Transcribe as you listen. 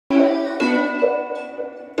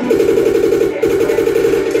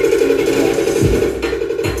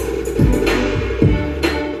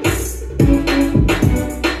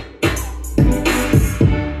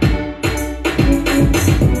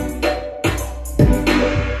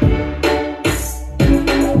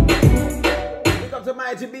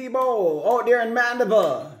TOBAGO out there in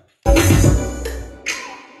Mandible.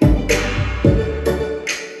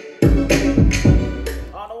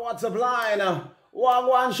 On the WhatsApp line,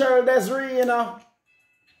 Wagwan Cheryl Desiree,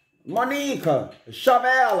 Monica,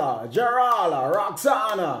 Shavella, Gerala,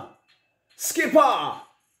 Roxana, Skipper,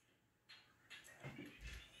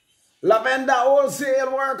 Lavenda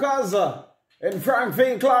Wholesale Workers in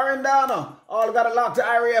Frankfurt, Clarendon, all got it locked to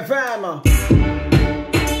Irie FM.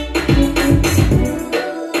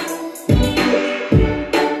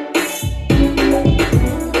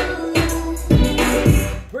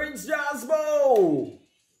 Prince Jasbo,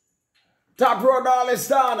 Top Road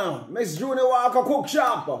Darlistana, Miss Junior Walker Cook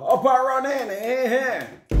Shop, up and running, hey.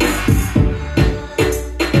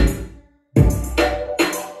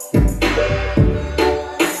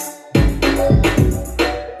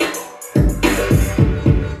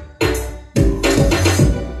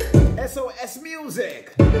 S.O.S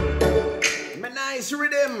music, me nice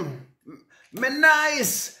Riddim, me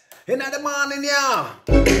nice, in the morning, yeah.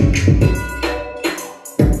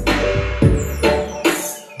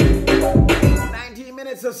 19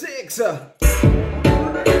 minutes of 6.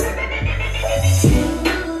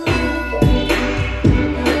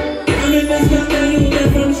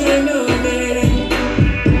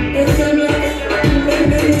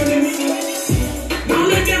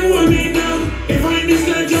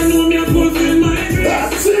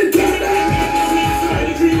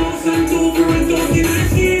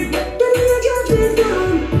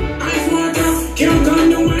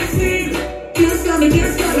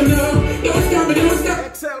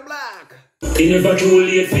 He never too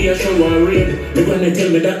late for your shower rain. Me wanna tell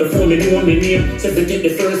me that before me know me name. Said to take the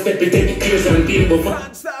first step, to take the case and deal. But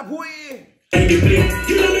can't stop we. And the play.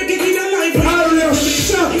 You know me get in a life. Hurry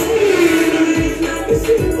shot.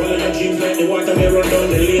 All of your dreams like the water may run down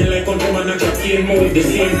the lane. Like countryman and chop cane mold the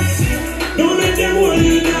same. Don't let them hold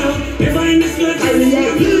you down. Never in this life. I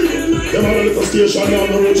remember. Them have a little station on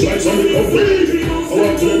the road like some little way. I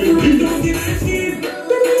want to let me be.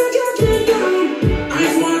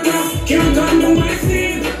 Can't come to my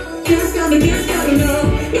sleep. Can't stop me, no.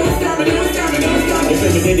 Don't stop me. If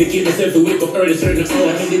I dedicate myself to wake up early, certain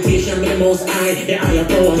hour. Meditation with the most high, the higher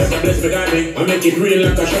power. That's a blessed God me. I make it real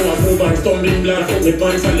like a shower. Move and stumbling block. Put me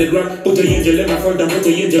pants on the ground. Put the angel in my front and put the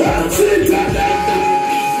angel in my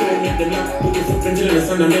make them laugh. Put the footprint in the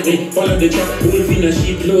sun and make me follow the track. Wolf in a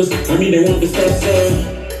sheep clothes. I mean they want to stop so.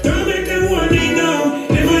 Don't make them want me now.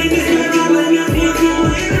 Never in this life I know you're fucking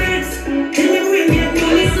my rights. Can we bring it down?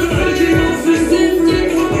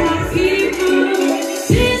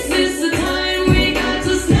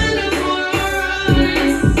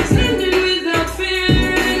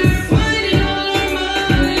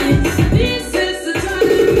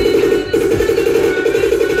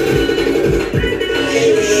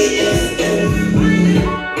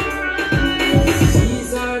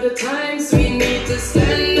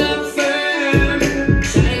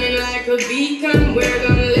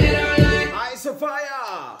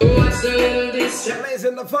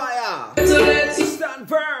 In the fire, so let's stand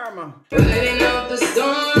firm. Riding out the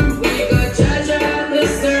storm, we got Jaja at the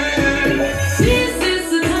stern. This is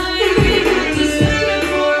the time we got to stand up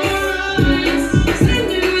for our rights.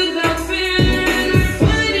 Standing without fear, and we're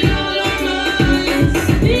fighting all our minds.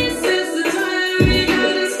 This is the time we got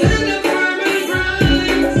to stand up for our rights.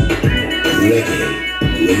 Reggae,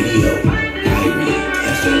 radio,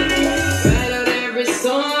 Ride out every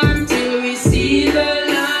storm till we see the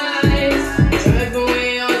light. Drive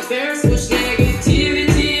away all fears, push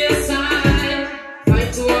negativity aside.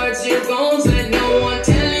 Fight towards your goals, let no one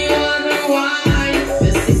tell you otherwise.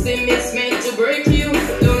 The system is meant to break you,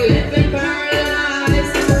 don't let them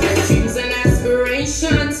paralyze. Your dreams and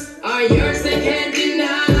aspirations are yours, they can't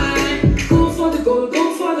deny. Go for the goal,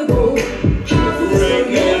 go for the goal. Half of the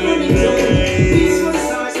story, never be told. Peace for the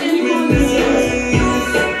stars, anyone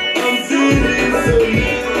deserves. I'm feeling so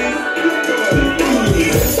nice.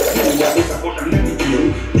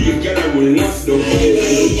 The girl will not stop.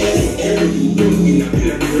 You don't in a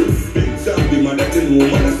pillar. Big zombie, man, that's no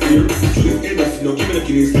man is here. Killing endless, no giving a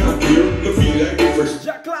kid is not here. No feel like the first.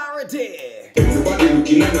 Jack Clarity. Everybody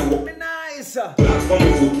looking at now. Be nice. Platform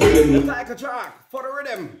of foot willing. It's like a track for the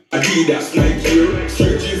rhythm. Adidas, Nike here.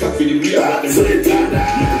 Straight jeans are feeling real. Never stand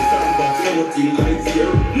back, something I fear.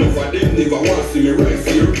 None of them never want to see me right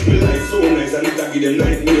here. Me life so nice, I need to give them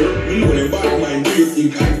nightmare. Me know them bad mind, do you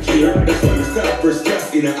think I care? That's why me start first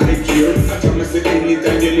class in a high gear. I try to say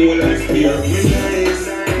anytime they know life's here. Me nice,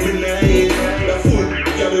 the food,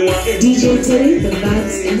 yeah, me want it. DJ Terry, the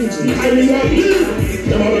vibes energy. I mean, I live.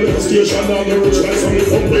 Them have a little station down the road, like some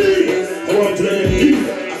little way. I want to let it be.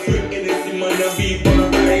 I feel anything, man, I be my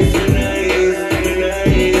eyes,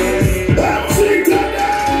 me nice.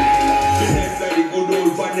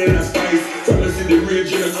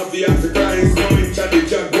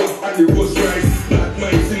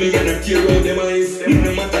 me and I care about them eyes.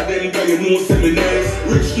 No matter them, cause you know say me nice.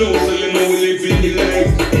 Rich now, so you know we live in the life.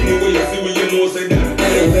 Anyway you see me, you know say that.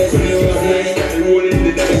 Rolling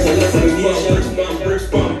the dice.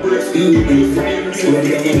 Bricks.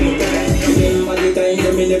 Remember the times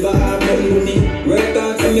when me never have nothing money. Work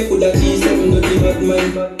hard so me could achieve something dirty bad man.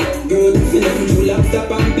 Good, fill up to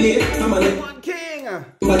laptop and play. I'm on One king.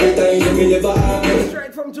 Remember the times when me never have nothing.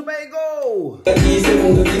 Straight from Tobago. Achieve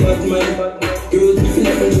something dirty bad man. Good, fill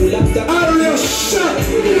up to laptop. Oh, you shut!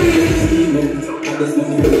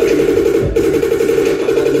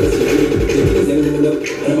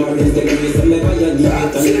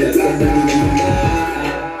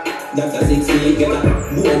 That's a 6 feet, get a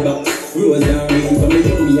board box. Rose and rain from the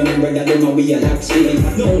young me and my brother, them and we a lock shade.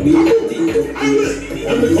 No, we nothing to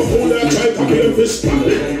I'm come home there, try to get a fish.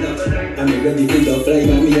 I'm ready to go fly,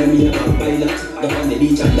 but me and a pilot. Up on the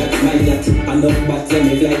beach and that's my yacht. Enough bats, let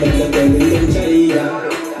me fly, that's a tell them them try that.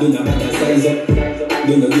 Do not matter size up,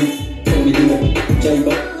 do not give, come me do not jive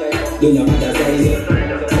up. Do not matter size up,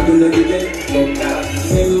 do not give it up.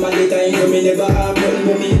 Remember the time when me never have nothing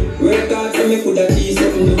money. Work hard so me could achieve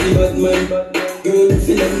something to the bad man. Good,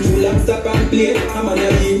 fill them to laptop and play. I'm on a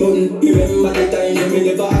leave button. Remember the time when me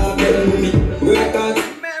never have nothing money. Work hard.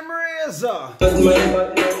 Memories. Bad man.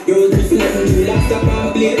 Good, fill them to laptop and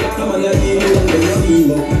play. I'm on a leave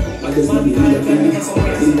button. I just want to be a friend.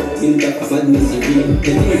 Till that badness you be. The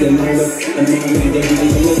things them hard up. And you can get them.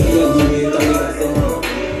 You know you give it all.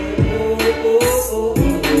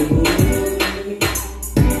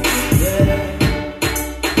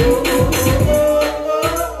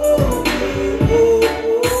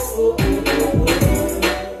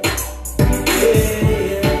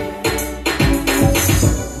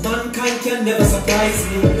 Never surprise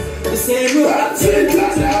me. The same road that they will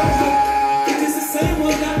down. It is the same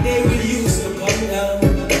one that they will use to come down.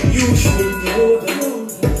 You should know them.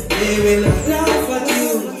 They will laugh at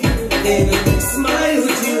you. They will smile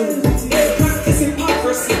with you. They practice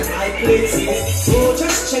hypocrisy in high places. So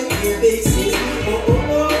just check your bases.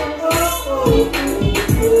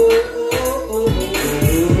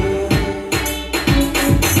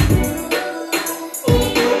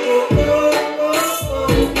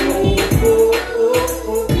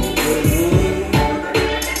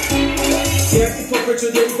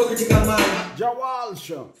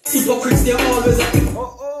 Hypocrites, they're always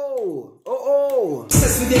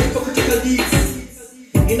obsessed with their hypocritical deeds,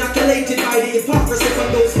 inoculated by the hypocrisy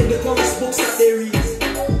from those in the chorus books that they read.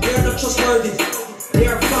 They are not trustworthy. They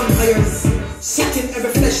are vampires, sucking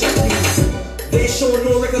every flesh that leaves. They show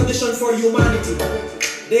no recognition for humanity.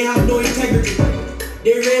 They have no integrity.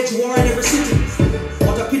 They rage war in every city.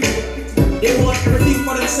 What a pity. They want everything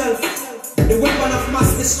for themselves. The weapon of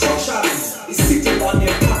mass destruction.